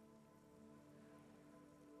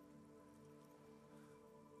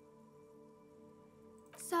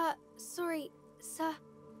 Sir, sorry, sir.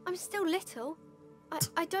 I'm still little.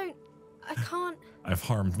 I can't. I've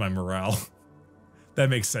harmed my morale. That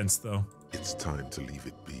makes sense, though. It's time to leave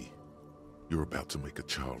it be. You're about to make a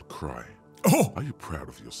child cry. Oh! Are you proud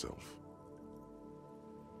of yourself?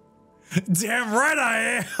 Damn right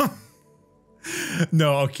I am.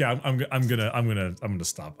 No, okay, I'm gonna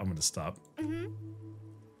stop. I'm gonna stop. I'm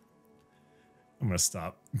gonna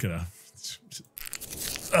stop. I'm gonna.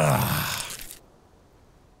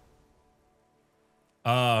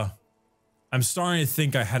 I'm starting to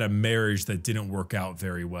think I had a marriage that didn't work out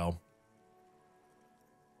very well.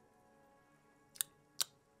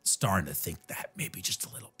 Starting to think that maybe just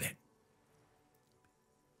a little bit.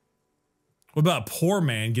 What about a poor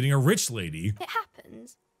man getting a rich lady? It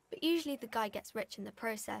happens, but usually the guy gets rich in the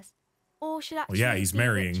process. Or should actually he's be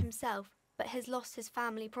marrying. rich himself, but has lost his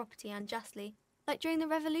family property unjustly, like during the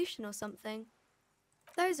revolution or something.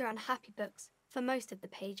 Those are unhappy books, for most of the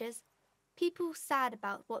pages. People sad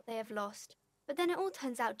about what they have lost, but then it all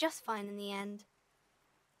turns out just fine in the end.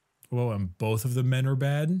 Well, and both of the men are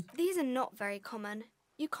bad? These are not very common.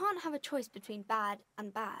 You can't have a choice between bad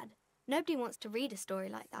and bad. Nobody wants to read a story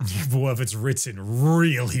like that. Well, if it's written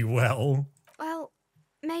really well. Well,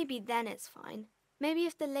 maybe then it's fine. Maybe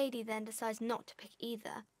if the lady then decides not to pick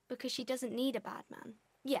either, because she doesn't need a bad man.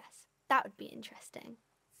 Yes, that would be interesting.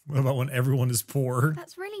 What about when everyone is poor?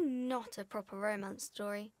 That's really not a proper romance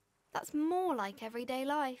story. That's more like everyday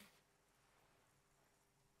life.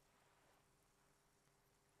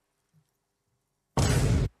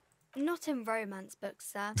 Not in romance books,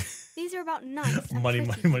 sir. These are about nice and money,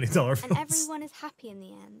 pretty money, dollar people, and bills. everyone is happy in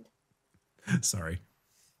the end. Sorry.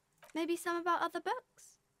 Maybe some about other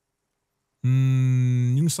books?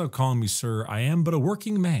 You can stop calling me sir. I am but a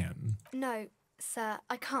working man. No, sir,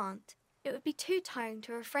 I can't. It would be too tiring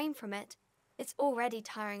to refrain from it. It's already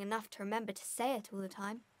tiring enough to remember to say it all the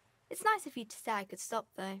time. It's nice of you to say I could stop,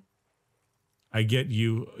 though. I get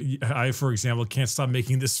you. I, for example, can't stop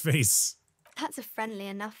making this face. That's a friendly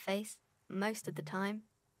enough face, most of the time.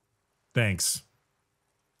 Thanks.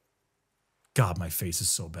 God, my face is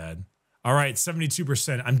so bad. All right,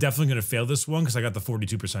 72%. I'm definitely going to fail this one because I got the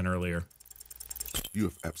 42% earlier. You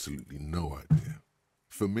have absolutely no idea.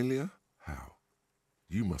 Familiar? How?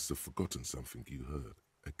 You must have forgotten something you heard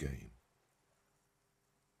again.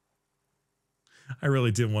 I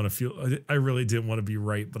really didn't want to be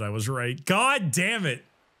right, but I was right. God damn it.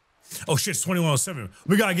 Oh shit, it's 2107.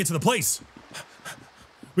 We gotta get to the place.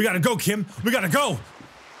 We gotta go, Kim. We gotta go.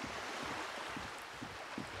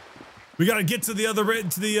 We gotta get to the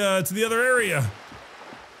other area.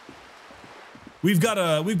 We've got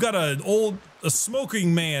a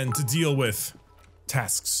smoking man to deal with.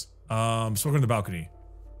 Tasks. Smoking on the balcony.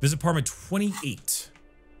 Visit apartment 28.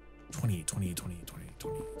 28.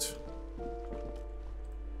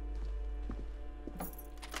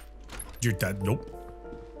 You're dead. Nope.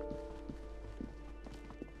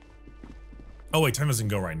 Oh wait, time doesn't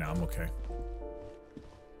go right now. I'm okay.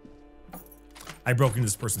 I broke into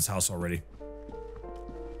this person's house already.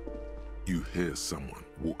 You hear someone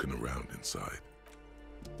walking around inside.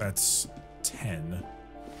 That's 10.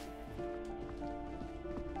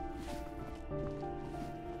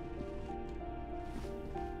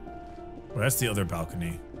 Well, that's the other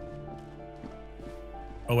balcony.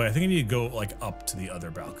 Oh wait, I think I need to go like up to the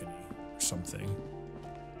other balcony or something.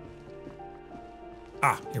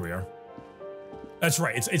 Ah, here we are. That's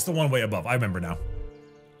right. It's the one way above. I remember now.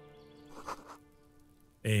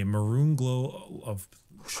 A maroon glow of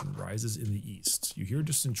pollution rises in the east. You hear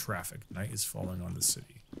distant traffic. Night is falling on the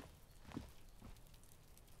city.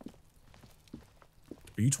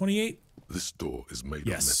 Are you 28? This door is made of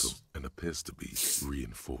metal and appears to be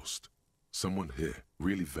reinforced. Someone here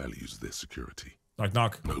really values their security. Knock,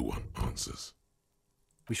 knock. No one answers.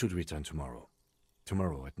 We should return tomorrow.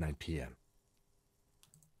 Tomorrow at 9 p.m.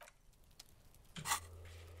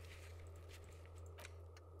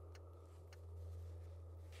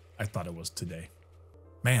 I thought it was today.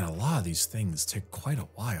 Man, a lot of these things take quite a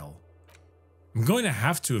while. I'm going to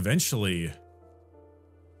have to eventually...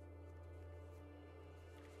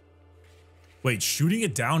 Wait, shooting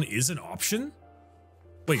it down is an option?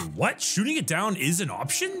 Wait, what? Shooting it down is an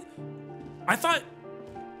option? I thought...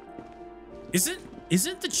 Isn't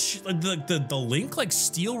the link like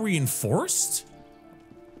steel reinforced?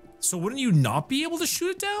 So wouldn't you not be able to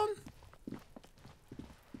shoot it down?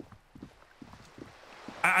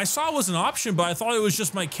 I saw it was an option, but I thought it was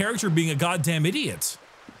just my character being a goddamn idiot.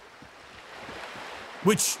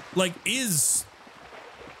 Which, like, is,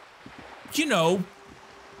 you know,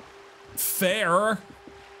 fair.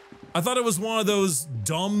 I thought it was one of those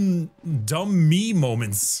dumb me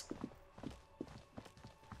moments.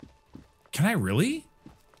 Can I really?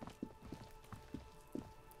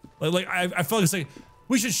 Like I felt like it's like,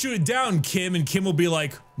 we should shoot it down, Kim, and Kim will be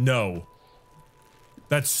like, no.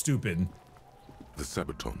 That's stupid. The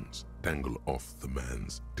sabatons dangle off the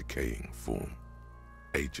man's decaying form,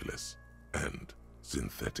 ageless and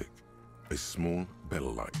synthetic. A small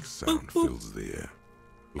bell-like sound fills the air,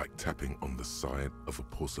 like tapping on the side of a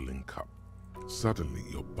porcelain cup. Suddenly,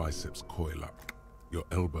 your biceps coil up, Your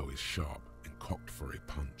elbow is sharp and cocked for a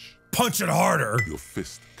punch. Punch it harder! Your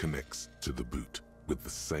fist connects to the boot with the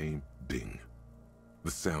same ding.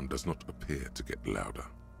 The sound does not appear to get louder.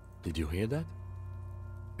 Did you hear that?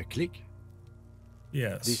 A click?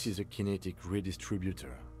 Yes. This is a kinetic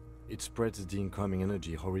redistributor. It spreads the incoming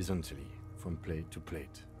energy horizontally from plate to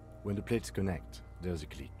plate. When the plates connect, there's a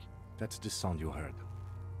click. That's the sound you heard.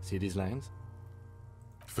 See these lines?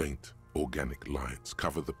 Faint, organic lines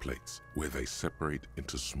cover the plates where they separate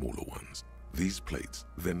into smaller ones. These plates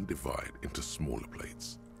then divide into smaller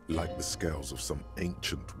plates, like the scales of some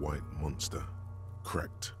ancient white monster,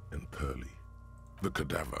 cracked and pearly. The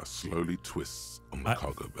cadaver slowly twists on the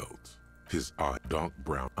cargo belt. His eye dark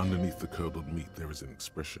brown. Underneath the curdled meat there is an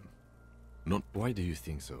expression. Not. Why do you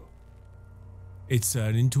think so? It's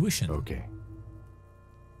an intuition. Okay.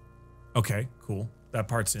 Okay, cool. That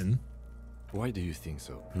part's in. Why do you think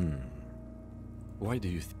so? Why do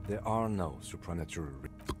you there are no supernatural...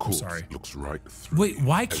 The corpse looks right through. Wait,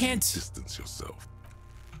 why as can't... you distance yourself.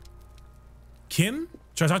 Kim?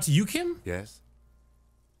 Should I talk to you, Kim? Yes.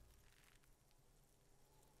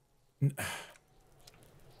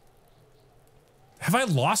 Have I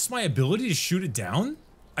lost my ability to shoot it down?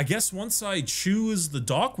 I guess once I choose the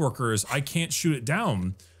dock workers, I can't shoot it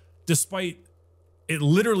down, despite it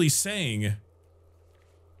literally saying,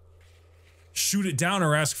 shoot it down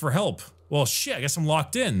or ask for help. Well, shit, I guess I'm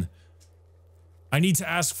locked in. I need to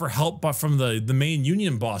ask for help but from the main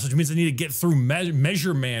union boss, which means I need to get through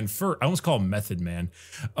Measure Man first. I almost call him Method Man.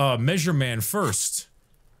 Measure Man first.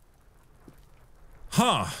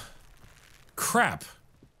 Huh. Crap.